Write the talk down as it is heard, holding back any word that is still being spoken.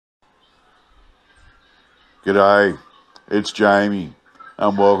G'day, it's Jamie,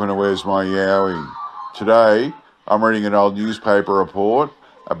 and welcome to Where's My Yowie. Today, I'm reading an old newspaper report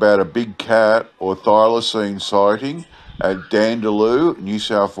about a big cat or thylacine sighting at Dandaloo, New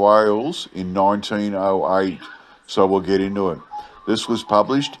South Wales in 1908, so we'll get into it. This was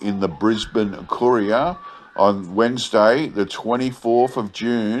published in the Brisbane Courier on Wednesday, the 24th of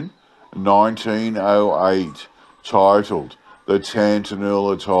June, 1908, titled The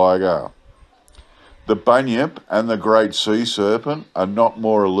Tasmanian Tiger. The bunyip and the great sea serpent are not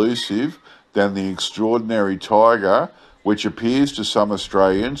more elusive than the extraordinary tiger, which appears to some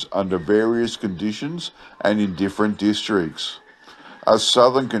Australians under various conditions and in different districts. A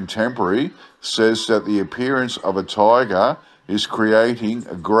southern contemporary says that the appearance of a tiger is creating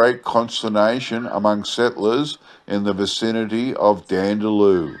a great consternation among settlers in the vicinity of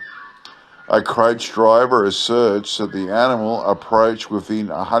Dandaloo. A coach driver asserts that the animal approached within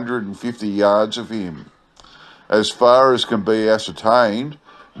 150 yards of him. As far as can be ascertained,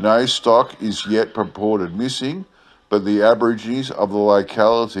 no stock is yet reported missing, but the Aborigines of the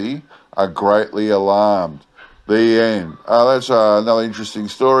locality are greatly alarmed. The end. That's another interesting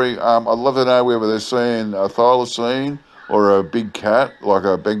story. I'd love to know whether they're seeing a thylacine or a big cat, like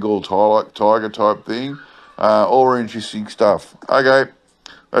a Bengal tiger type thing. All interesting stuff. Okay.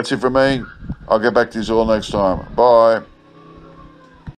 That's it from me. I'll get back to you all next time. Bye.